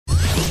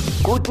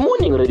Good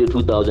morning, Radio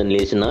 2000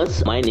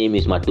 listeners. My name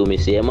is Matumi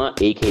Sema,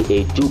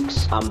 aka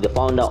Jukes. I'm the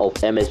founder of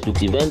MS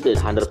Jukes Events, a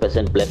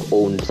 100%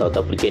 black-owned South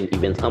African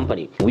event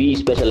company. We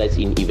specialize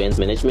in event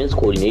management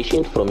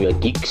coordination from your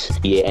gigs,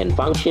 year-end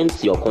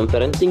functions, your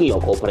conferencing,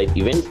 your corporate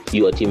events,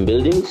 your team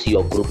buildings,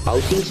 your group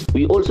outings.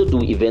 We also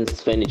do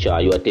events furniture,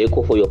 your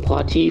deco for your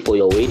party, for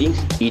your weddings,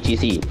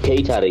 etc.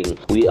 Catering.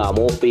 We are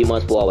more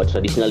famous for our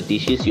traditional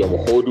dishes, your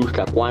mohodu,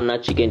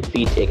 takwana, chicken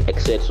feet,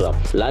 etc.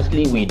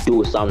 Lastly, we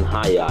do sound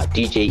hire,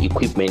 DJ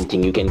equipment.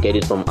 You can get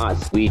it from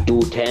us. We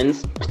do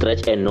tents,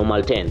 stretch and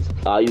normal tents.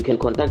 You can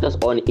contact us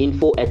on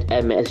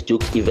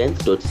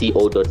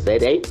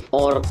info@msjukesevents.co.za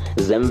or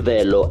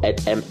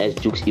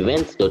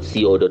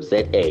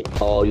zemvelo@msjukesevents.co.za,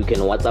 or you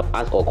can WhatsApp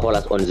us or call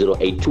us on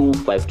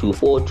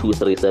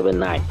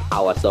 082-524-2379.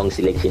 Our song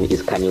selection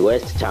is Kanye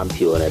West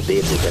Champion.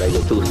 This is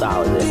Radio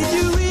 2000. Did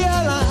you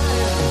realize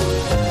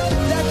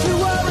that you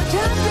were a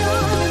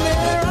champion in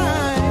their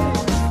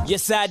eyes?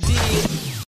 Yes, I did.